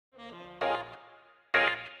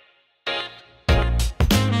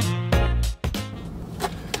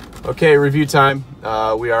Okay, review time.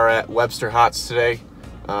 We are at Webster Hots today.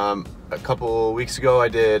 A couple weeks ago I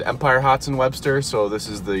did Empire Hots in Webster, so this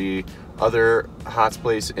is the other Hots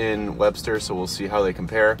place in Webster, so we'll see how they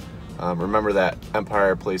compare. Remember that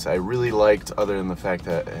Empire place I really liked, other than the fact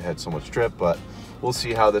that it had so much drip, but we'll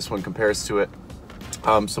see how this one compares to it.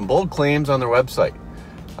 Some bold claims on their website.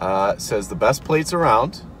 It says the best plates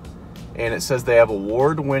around, and it says they have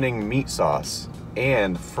award-winning meat sauce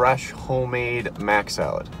and fresh homemade mac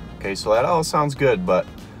salad. Okay, so that all sounds good, but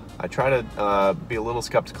I try to be a little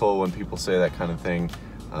skeptical when people say that kind of thing.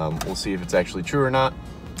 We'll see if it's actually true or not,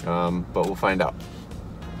 but we'll find out.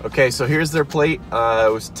 Okay, so here's their plate.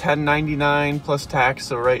 It was $10.99 plus tax,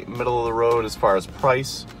 so right middle of the road as far as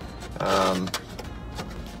price. Let's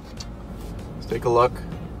take a look.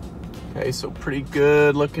 Okay, so pretty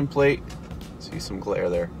good looking plate. See some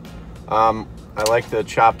glare there. I like the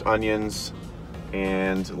chopped onions,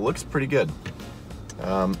 and it looks pretty good.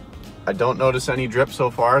 I don't notice any drip so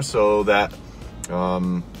far, so that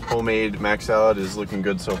homemade mac salad is looking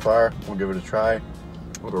good so far. We'll give it a try.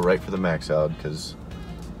 We'll go right for the mac salad because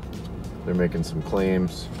they're making some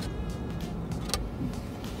claims.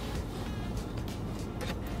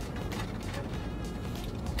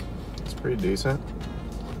 It's pretty decent.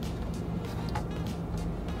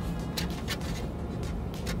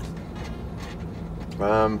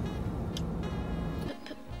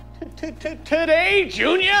 Today,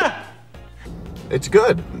 Junior? It's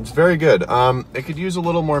good. It's very good. It could use a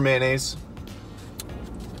little more mayonnaise.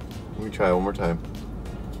 Let me try it one more time.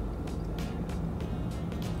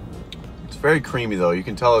 It's very creamy though. You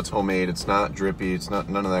can tell it's homemade. It's not drippy. It's not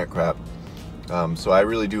none of that crap. So I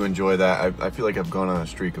really do enjoy that. I feel like I've gone on a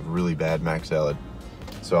streak of really bad mac salad.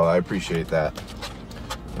 So I appreciate that.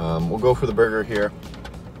 We'll go for the burger here.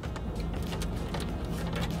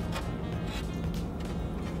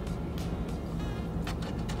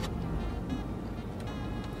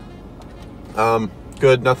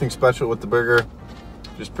 Good, nothing special with the burger,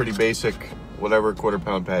 just pretty basic, whatever,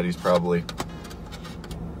 quarter-pound patties probably.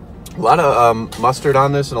 A lot of mustard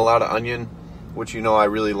on this and a lot of onion, which you know I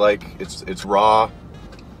really like. It's raw.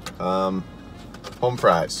 Home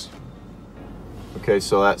fries. Okay,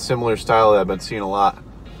 so that similar style that I've been seeing a lot.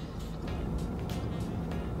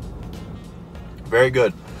 Very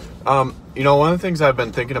good. You know, one of the things I've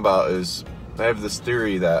been thinking about is I have this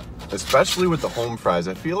theory that, especially with the home fries,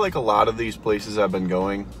 I feel like a lot of these places I've been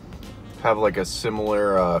going have like a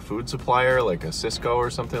similar food supplier, like a Cisco or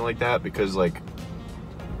something like that, because like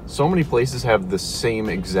so many places have the same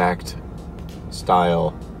exact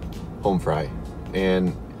style home fry,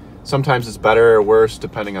 and sometimes it's better or worse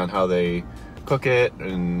depending on how they cook it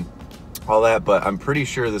and all that, but I'm pretty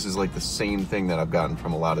sure this is like the same thing that I've gotten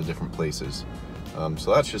from a lot of different places.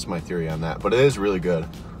 So that's just my theory on that, but it is really good.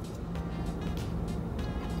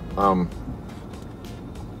 A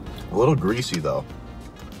little greasy though,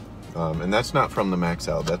 and that's not from the mac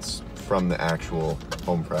salad, that's from the actual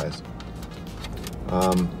home fries.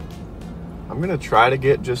 I'm gonna try to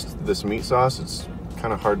get just this meat sauce. It's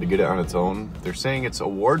kind of hard to get it on its own. They're saying it's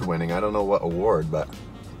award winning. I don't know what award, but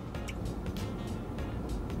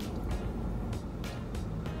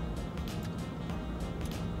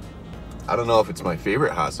I don't know if it's my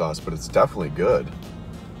favorite hot sauce, but it's definitely good.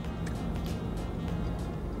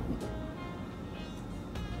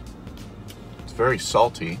 Very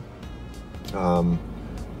salty,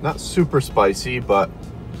 not super spicy, but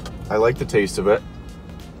I like the taste of it.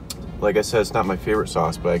 Like I said, it's not my favorite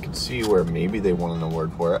sauce, but I can see where maybe they won an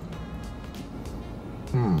award for it.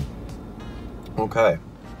 Okay.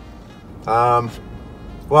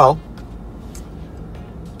 Well,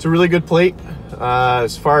 it's a really good plate.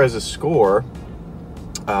 As far as a score,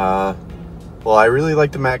 well, I really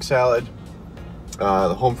like the mac salad.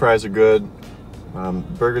 The home fries are good.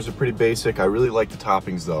 Burgers are pretty basic. I really like the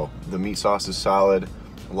toppings though. The meat sauce is solid,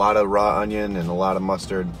 a lot of raw onion and a lot of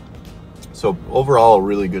mustard. So overall, a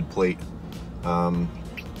really good plate.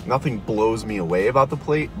 Nothing blows me away about the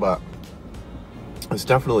plate, but it's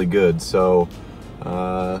definitely good. So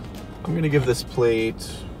I'm gonna give this plate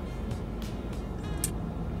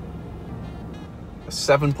a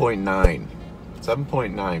 7.9.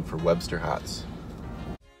 7.9 for Webster Hots.